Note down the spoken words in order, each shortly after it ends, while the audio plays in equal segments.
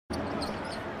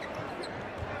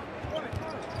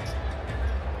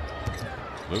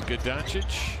Luka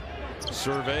Doncic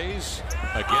surveys.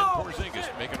 Again, Porzingis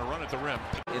making a run at the rim.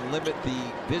 And limit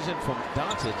the vision from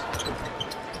Doncic.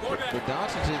 But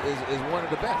Doncic is one of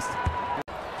the best.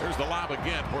 There's the lob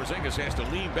again. Porzingis has to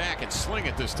lean back and sling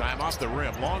it this time off the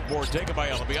rim. Long board taken by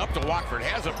Ellaby. Up to Watford.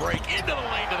 Has a break. Into the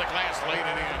lane to the glass. Laid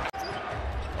it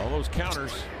in. All those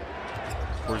counters.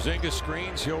 Porzingis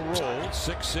screens. He'll roll.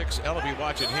 6'6". Ellaby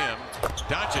watching him.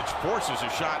 Doncic forces a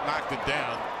shot. Knocked it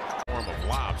down. Form of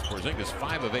lobs. Porzingis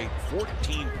 5 of 8.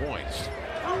 14 points.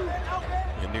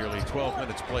 In nearly 12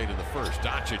 minutes played in the first.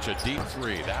 Doncic a deep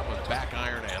three. That one back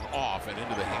iron and off and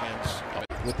into the hands of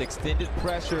with extended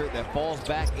pressure that falls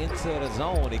back into the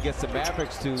zone, it gets the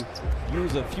Mavericks to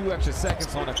use a few extra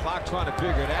seconds on the clock trying to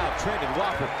figure it out. Trendon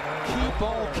Watford, keep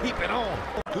on keeping on.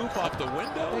 Goop off the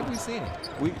window. Hey, we've seen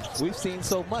it. We've seen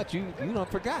so much. You don't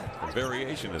forgot. A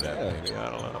variation of that, maybe. I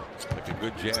don't know. Like a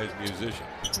good jazz musician.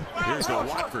 Here's to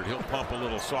Watford. He'll pump a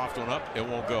little soft one up. It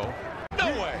won't go. No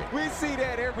way. We see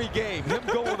that every game. Him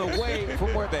going away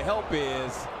from where the help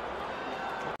is.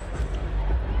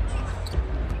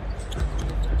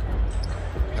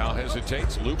 Powell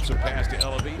hesitates, loops a pass to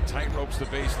Ellaby, tight ropes the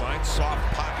baseline, soft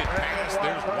pocket pass.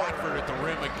 There's Watford at the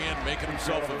rim again, making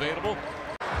himself available.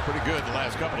 Pretty good the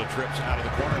last couple of trips out of the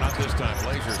corner, not this time.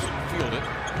 Blazers field it.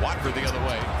 Watford the other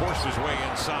way, forced his way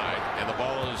inside, and the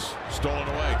ball is stolen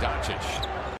away. Doncic.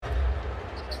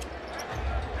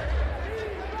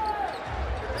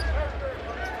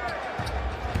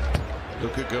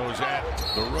 Luka goes at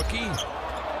the rookie.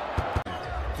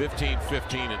 15,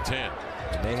 15, and 10.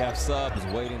 And they have subs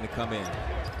waiting to come in.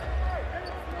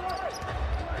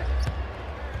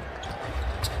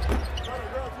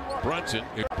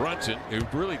 Brunson,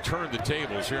 who really turned the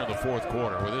tables here in the fourth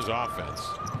quarter with his offense.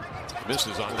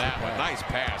 Misses on that one. Nice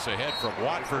pass ahead from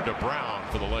Watford to Brown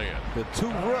for the layup. The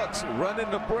two rooks running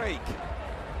the break.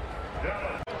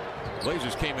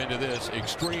 Blazers came into this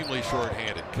extremely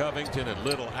short-handed. Covington and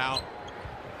Little out.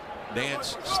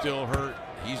 Nance still hurt.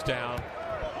 He's down.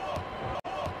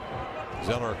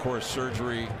 Zeller, of course,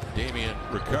 surgery. Damian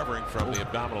recovering from the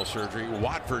abdominal surgery.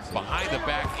 Watford behind the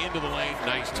back into the lane.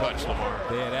 Nice touch, Lamar.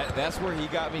 Yeah, that's where he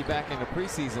got me back in the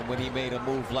preseason when he made a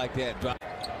move like that.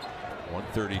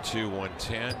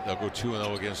 132-110. They'll go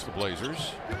 2-0 against the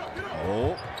Blazers.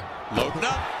 Oh, loading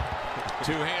up.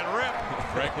 Two-hand rip.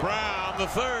 Greg Brown, the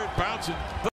third, bouncing.